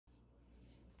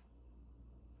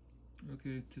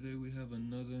Okay, today we have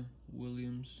another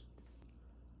Williams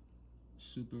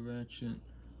Superratchet.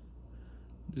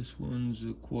 This one's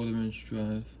a 1/4"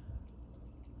 drive,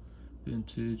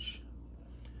 vintage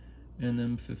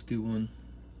NM-51,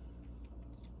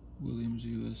 Williams,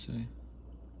 USA.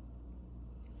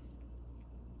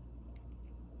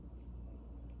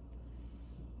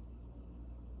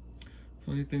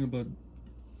 Funny thing about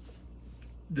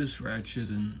this ratchet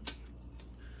and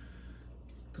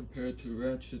compared to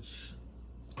ratchets,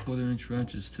 1/4"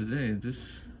 ratchets today,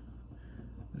 this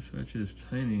ratchet is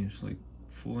tiny. It's like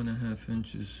 4.5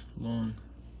 inches long.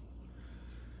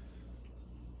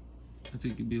 I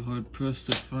think you'd be hard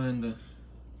pressed to find a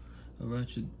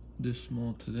ratchet this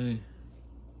small today.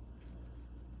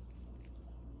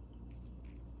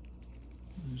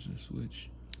 There's a switch.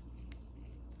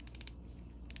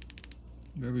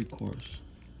 Very coarse.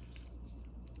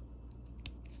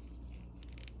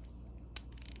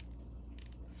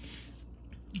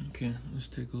 Okay, let's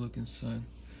take a look inside.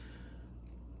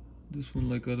 This one,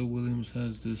 like other Williams,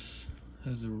 has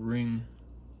a ring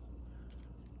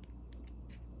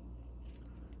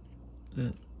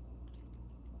that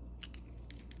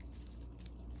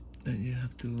you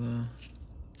have to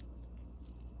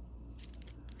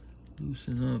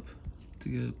loosen up to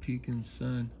get a peek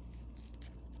inside.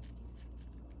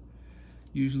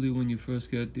 Usually when you first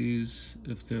get these,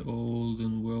 if they're old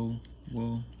and well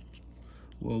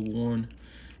worn,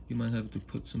 you might have to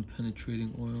put some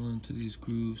penetrating oil into these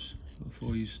grooves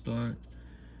before you start,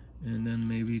 and then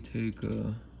maybe take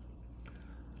a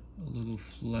little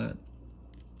flat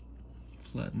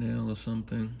nail or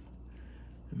something,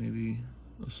 and maybe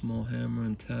a small hammer,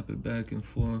 and tap it back and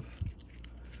forth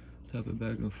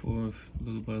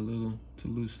little by little to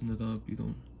loosen it up. You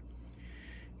don't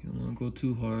want to go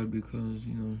too hard, because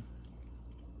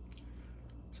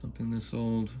something this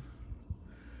old,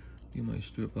 you might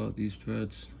strip out these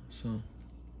threads. So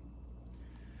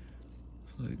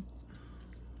it's like,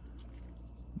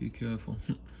 be careful.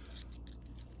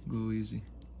 Go easy.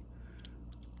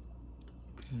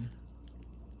 Okay.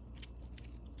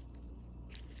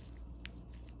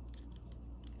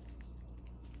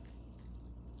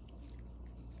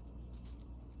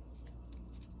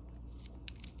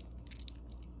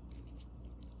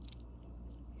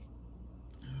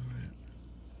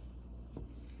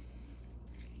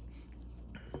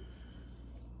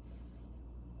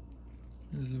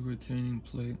 There's a retaining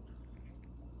plate,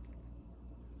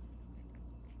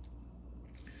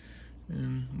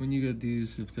 and when you get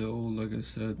these, if they're old, like I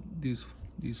said, these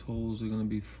holes are gonna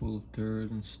be full of dirt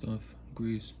and stuff,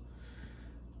 grease.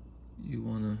 You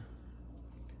wanna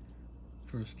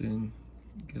first thing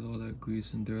get all that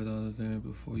grease and dirt out of there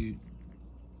before you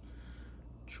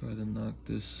try to knock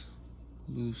this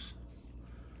loose.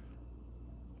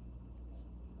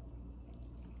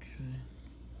 Okay.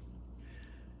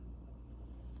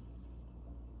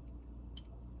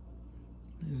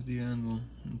 Here's the anvil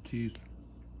and teeth.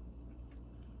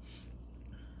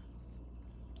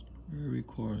 Very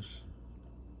coarse,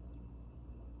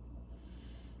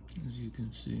 as you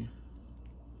can see.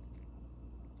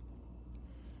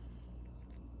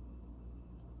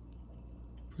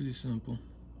 Pretty simple.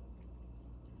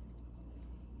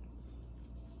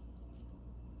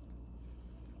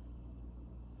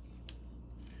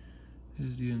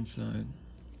 Here's the inside.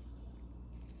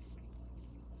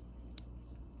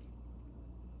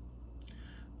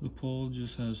 The pole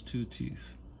just has 2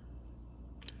 teeth,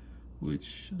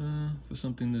 which for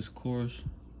something this coarse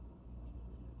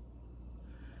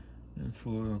and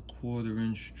for a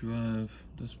 1/4" drive,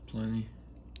 that's plenty.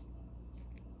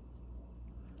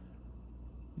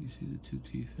 You see the 2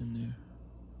 teeth in there.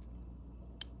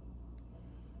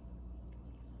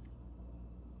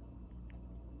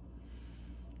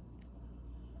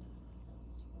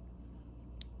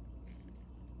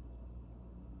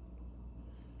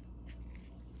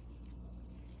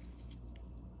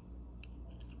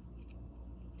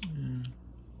 And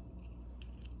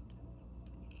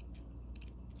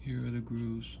here are the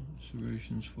grooves,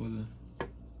 serrations for the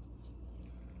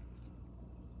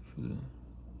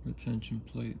retention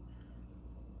plate.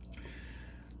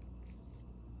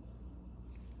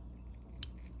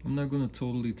 I'm not going to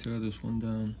totally tear this one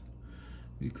down,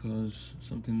 because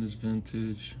something this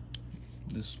vintage,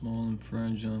 this small and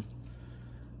fragile,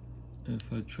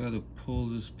 if I try to pull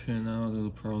this pin out,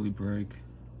 it'll probably break.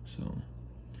 So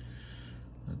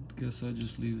I guess I'll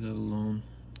just leave that alone.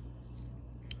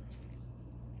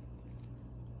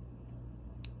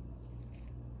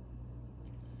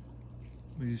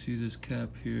 But you see this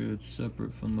cap here, it's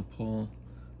separate from the pawl,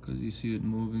 because you see it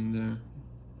moving there,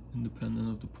 independent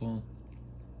of the pawl.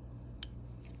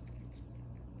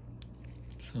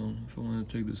 So if I want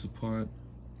to take this apart,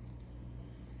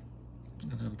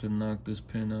 I'd have to knock this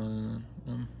pin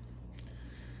out,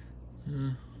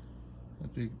 and I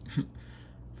think if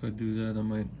I do that, I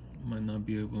might not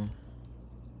be able,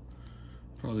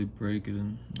 probably break it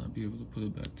and not be able to put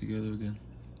it back together again.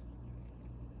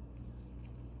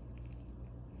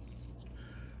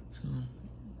 So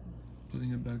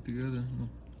putting it back together, well,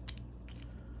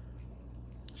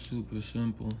 super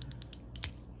simple.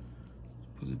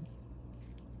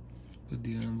 Put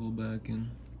the anvil back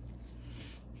in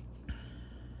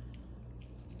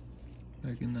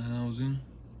the housing.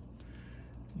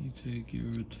 You take your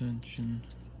retention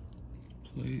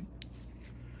plate,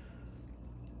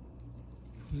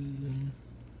 put it in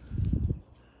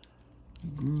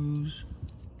the grooves.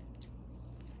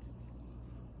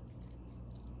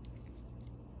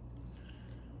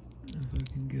 If I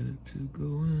can get it to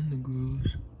go in the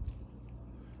grooves.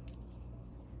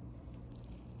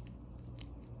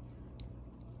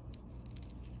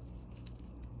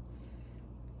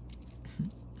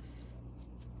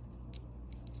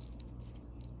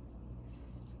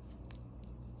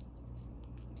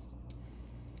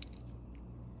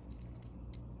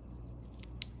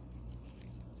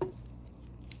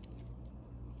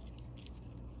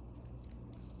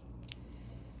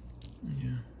 Yeah.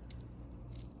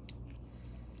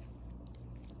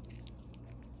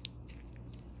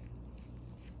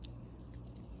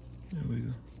 There we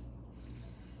go.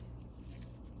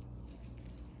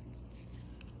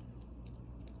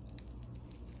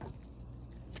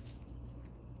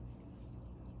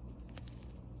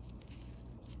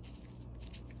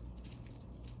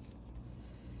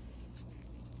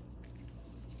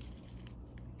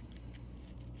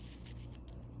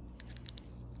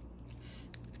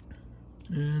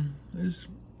 And I just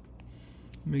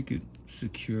make it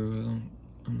secure. I'm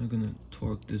not gonna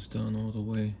torque this down all the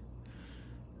way.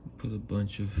 Put a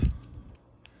bunch of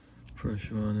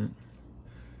pressure on it.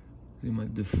 They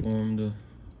might deform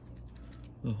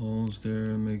the holes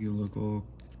there and make it look all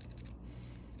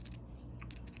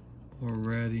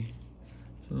ratty.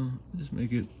 So just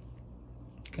make it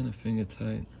kind of finger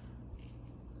tight.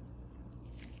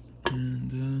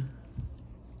 And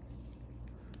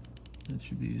that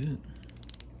should be it.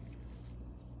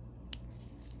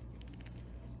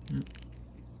 Yep.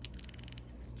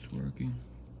 It's working.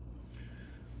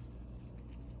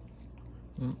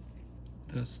 Well,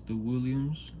 that's the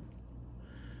Williams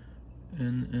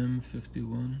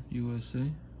NM-51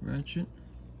 USA ratchet.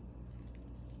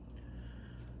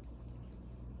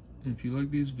 If you like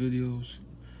these videos,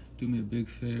 do me a big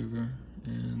favor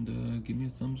and give me a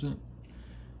thumbs up.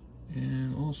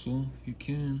 And also, if you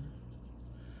can,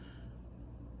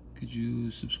 could you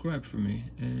subscribe for me?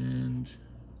 And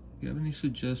if you have any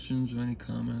suggestions or any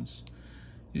comments,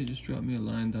 yeah, just drop me a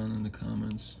line down in the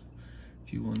comments.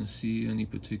 If you want to see any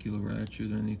particular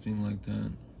ratchet or anything like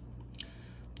that,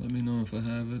 let me know. If I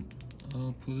have it,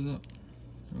 I'll put it up.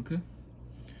 Okay?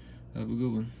 Have a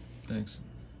good one. Thanks.